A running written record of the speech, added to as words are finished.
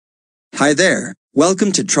Hi there,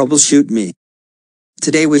 welcome to Troubleshoot Me.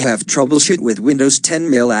 Today we have troubleshoot with Windows 10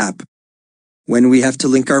 Mail app. When we have to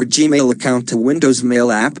link our Gmail account to Windows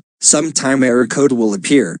Mail app, sometime error code will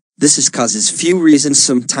appear. This is causes few reasons.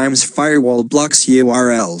 Sometimes firewall blocks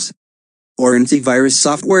URLs. Or antivirus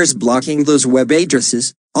software is blocking those web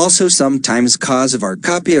addresses, also sometimes cause of our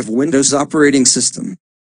copy of Windows operating system.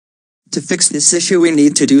 To fix this issue we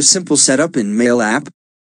need to do simple setup in Mail app.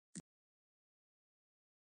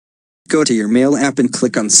 Go to your Mail app and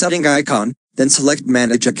click on Setting icon, then select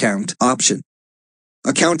Manage Account option.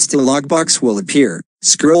 Accounts to log box will appear.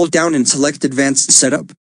 Scroll down and select Advanced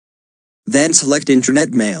Setup. Then select Internet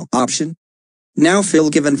Mail option. Now fill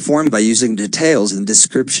given form by using details in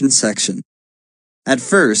description section. At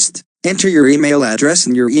first, enter your email address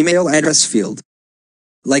in your email address field.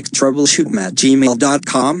 Like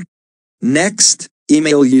troubleshoot@gmail.com. Next,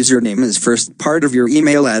 email username as first part of your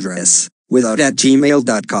email address, without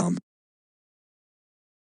 @gmail.com.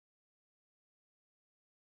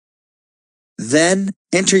 Then,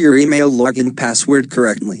 enter your email login password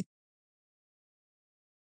correctly.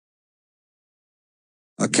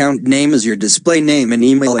 Account name is your display name in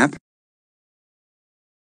email app.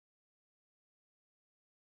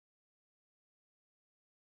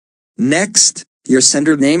 Next, your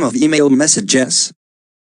sender name of email messages.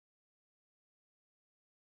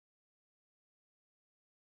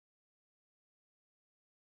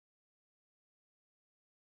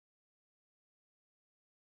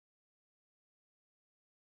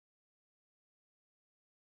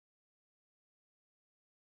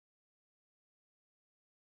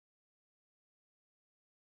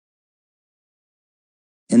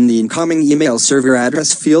 In the incoming email server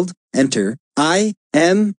address field, enter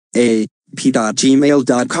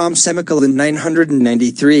imap.gmail.com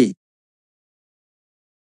 /993.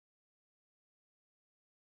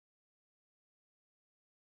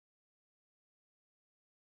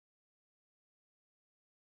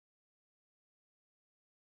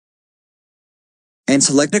 And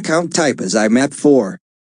select account type as IMAP4.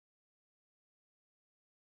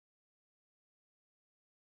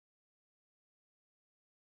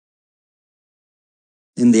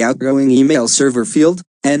 In the outgoing email server field,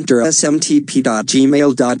 enter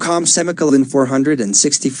smtp.gmail.com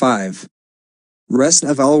 /465. Rest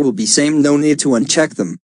of all will be same, no need to uncheck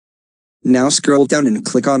them. Now scroll down and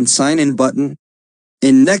click on Sign In button.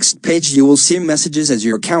 In next page you will see messages as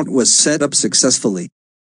your account was set up successfully.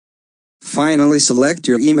 Finally select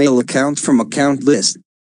your email account from account list.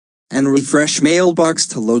 And refresh mailbox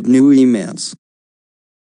to load new emails.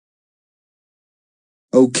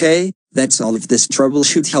 Okay, that's all. If this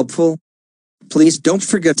troubleshoot helpful, please don't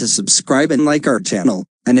forget to subscribe and like our channel,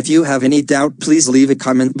 and if you have any doubt please leave a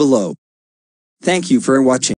comment below. Thank you for watching.